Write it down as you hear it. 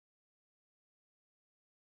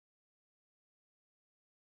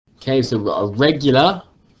Okay, so we've got a regular.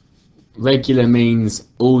 Regular means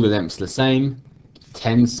all the lengths are the same.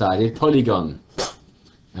 10-sided polygon.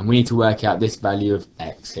 And we need to work out this value of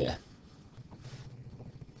x here.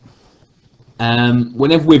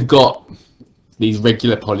 Whenever we've got these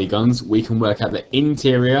regular polygons, we can work out the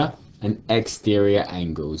interior and exterior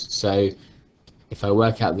angles. So if I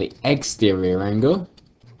work out the exterior angle,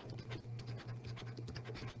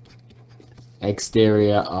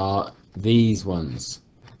 exterior are these ones.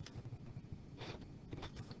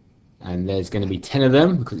 And there's going to be 10 of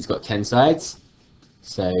them because it's got 10 sides.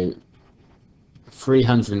 So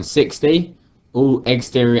 360, all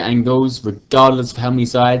exterior angles, regardless of how many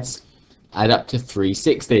sides, add up to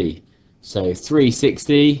 360. So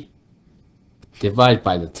 360 divided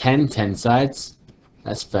by the 10 sides,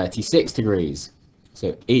 that's 36 degrees.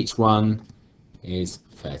 So each one is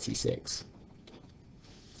 36.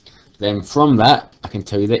 Then from that, I can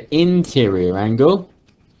tell you the interior angle,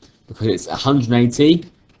 because it's 180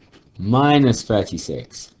 minus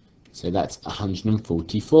 36. So that's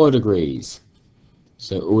 144 degrees.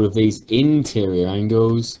 So all of these interior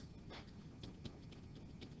angles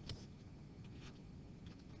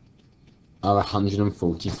are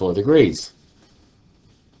 144 degrees.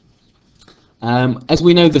 As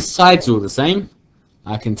we know the sides are all the same,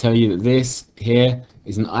 I can tell you that this here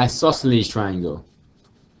is an isosceles triangle.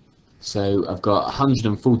 So I've got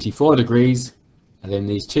 144 degrees, and then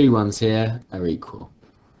these two ones here are equal.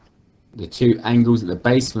 The two angles at the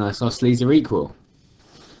base of an isosceles are equal.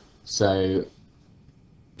 So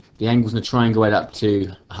the angles in the triangle add up to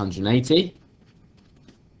 180.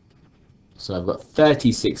 So I've got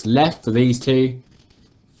 36 left for these two.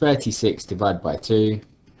 36 divided by 2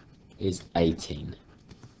 is 18.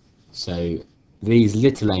 So these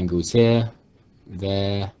little angles here,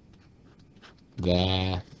 there,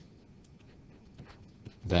 there,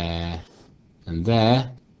 there, and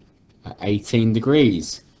there are 18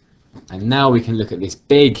 degrees. And now we can look at this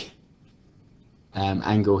big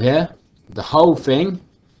angle here. The whole thing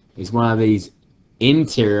is one of these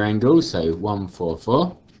interior angles, so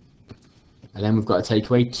 144. And then we've got to take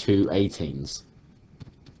away two 18s.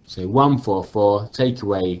 So 144, take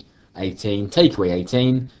away 18, take away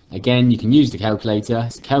 18. Again, you can use the calculator.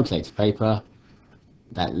 It's a calculator paper.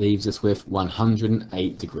 That leaves us with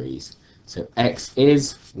 108 degrees. So x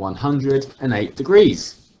is 108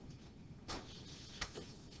 degrees.